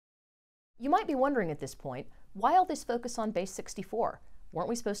You might be wondering at this point, why all this focus on Base64? Weren't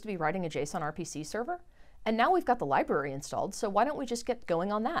we supposed to be writing a JSON RPC server? And now we've got the library installed, so why don't we just get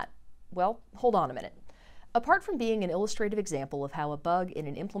going on that? Well, hold on a minute. Apart from being an illustrative example of how a bug in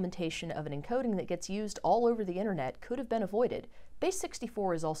an implementation of an encoding that gets used all over the internet could have been avoided,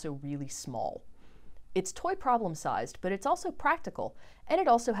 Base64 is also really small. It's toy problem sized, but it's also practical, and it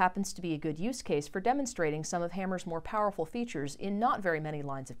also happens to be a good use case for demonstrating some of Hammer's more powerful features in not very many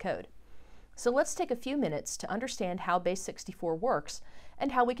lines of code. So let's take a few minutes to understand how Base64 works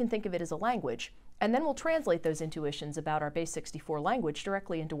and how we can think of it as a language, and then we'll translate those intuitions about our Base64 language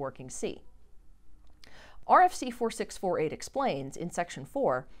directly into working C. RFC 4648 explains, in section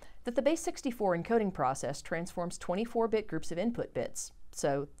 4, that the Base64 encoding process transforms 24-bit groups of input bits,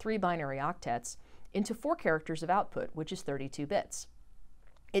 so 3 binary octets, into 4 characters of output, which is 32 bits.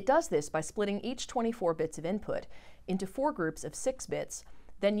 It does this by splitting each 24 bits of input into 4 groups of 6 bits,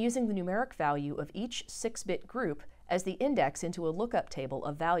 then using the numeric value of each 6-bit group as the index into a lookup table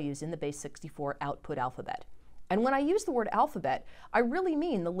of values in the Base64 output alphabet. And when I use the word alphabet, I really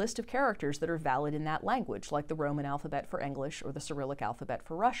mean the list of characters that are valid in that language, like the Roman alphabet for English or the Cyrillic alphabet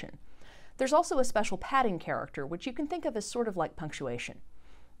for Russian. There's also a special padding character, which you can think of as sort of like punctuation.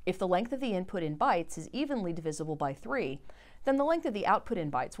 If the length of the input in bytes is evenly divisible by 3, then the length of the output in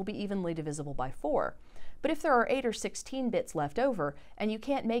bytes will be evenly divisible by 4. But if there are 8 or 16 bits left over, and you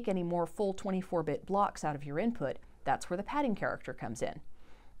can't make any more full 24-bit blocks out of your input, that's where the padding character comes in.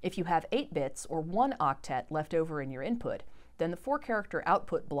 If you have 8 bits, or 1 octet, left over in your input, then the 4-character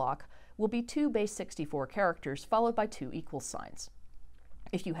output block will be 2 Base64 characters followed by 2 equal signs.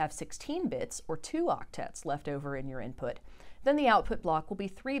 If you have 16 bits, or 2 octets, left over in your input, then the output block will be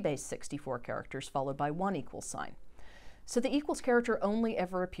 3 Base64 characters followed by 1 equal sign. So the equals character only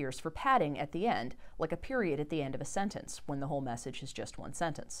ever appears for padding at the end, like a period at the end of a sentence, when the whole message is just one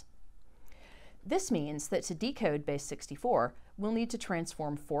sentence. This means that to decode Base64, we'll need to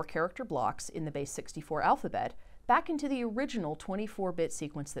transform 4-character blocks in the Base64 alphabet back into the original 24-bit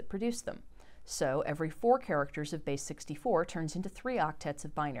sequence that produced them. So every 4 characters of Base64 turns into 3 octets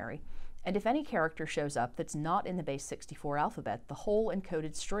of binary, and if any character shows up that's not in the Base64 alphabet, the whole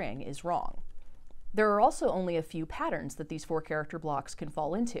encoded string is wrong. There are also only a few patterns that these 4-character blocks can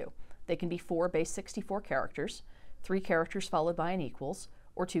fall into. They can be 4 Base64 characters, 3 characters followed by an equals,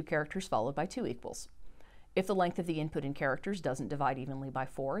 or 2 characters followed by 2 equals. If the length of the input in characters doesn't divide evenly by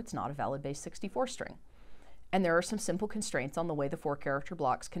 4, it's not a valid Base64 string. And there are some simple constraints on the way the 4-character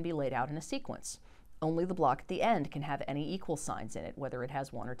blocks can be laid out in a sequence. Only the block at the end can have any equal signs in it, whether it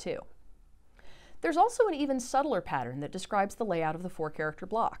has 1 or 2. There's also an even subtler pattern that describes the layout of the 4-character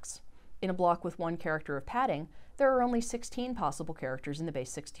blocks. In a block with 1 character of padding, there are only 16 possible characters in the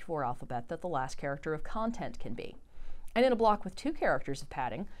Base64 alphabet that the last character of content can be. And in a block with 2 characters of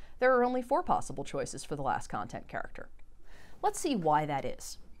padding, there are only 4 possible choices for the last content character. Let's see why that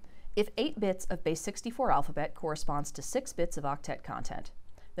is. If 8 bits of Base64 alphabet corresponds to 6 bits of octet content,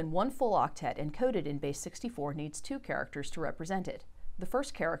 then 1 full octet encoded in Base64 needs 2 characters to represent it. The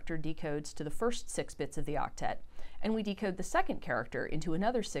first character decodes to the first 6 bits of the octet, and we decode the second character into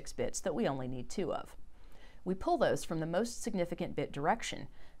another 6 bits that we only need 2 of. We pull those from the most significant bit direction,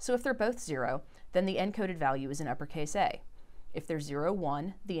 so if they're both 0, then the encoded value is in uppercase A. If they're 0,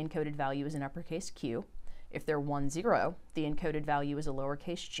 1, the encoded value is in uppercase Q. If they're 1, 0, the encoded value is a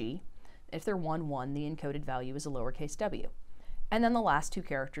lowercase g. If they're 1, 1, the encoded value is a lowercase w. And then the last 2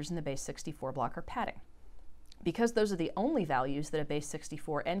 characters in the Base64 block are padding. Because those are the only values that a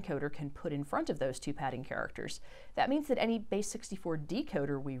Base64 encoder can put in front of those 2 padding characters, that means that any Base64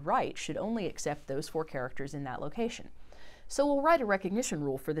 decoder we write should only accept those 4 characters in that location. So we'll write a recognition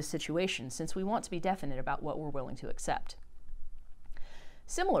rule for this situation since we want to be definite about what we're willing to accept.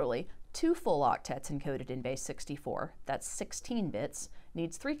 Similarly, 2 full octets encoded in Base64, that's 16 bits,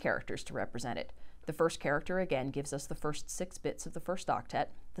 needs 3 characters to represent it. The first character again gives us the first 6 bits of the first octet,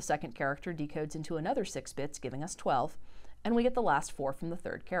 the second character decodes into another 6 bits giving us 12, and we get the last 4 from the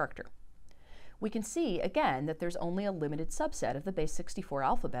third character. We can see again that there's only a limited subset of the Base64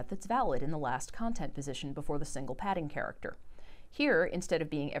 alphabet that's valid in the last content position before the single padding character. Here, instead of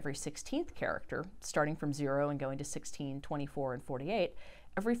being every 16th character, starting from 0 and going to 16, 24, and 48,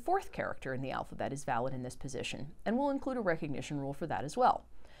 every 4th character in the alphabet is valid in this position, and we'll include a recognition rule for that as well.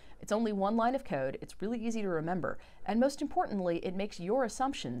 It's only 1 line of code, it's really easy to remember, and most importantly, it makes your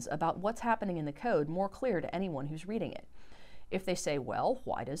assumptions about what's happening in the code more clear to anyone who's reading it. If they say, well,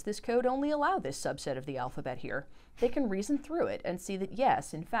 why does this code only allow this subset of the alphabet here? They can reason through it and see that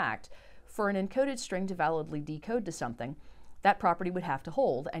yes, in fact, for an encoded string to validly decode to something, that property would have to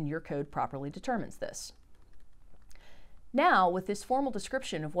hold, and your code properly determines this. Now, with this formal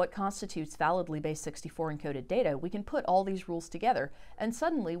description of what constitutes validly Base64 encoded data, we can put all these rules together, and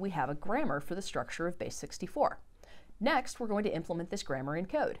suddenly we have a grammar for the structure of Base64. Next, we're going to implement this grammar in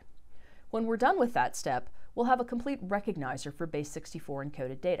code. When we're done with that step, we'll have a complete recognizer for Base64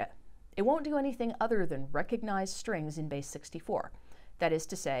 encoded data. It won't do anything other than recognize strings in Base64. That is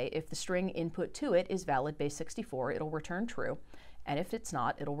to say, if the string input to it is valid Base64, it'll return true, and if it's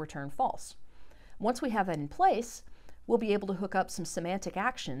not, it'll return false. Once we have that in place, we'll be able to hook up some semantic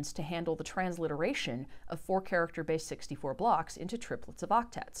actions to handle the transliteration of 4-character Base64 blocks into triplets of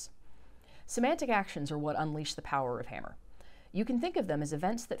octets. Semantic actions are what unleash the power of Hammer. You can think of them as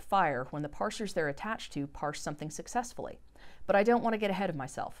events that fire when the parsers they're attached to parse something successfully. But I don't want to get ahead of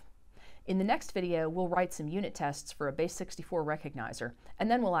myself. In the next video, we'll write some unit tests for a Base64 recognizer, and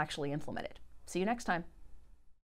then we'll actually implement it. See you next time.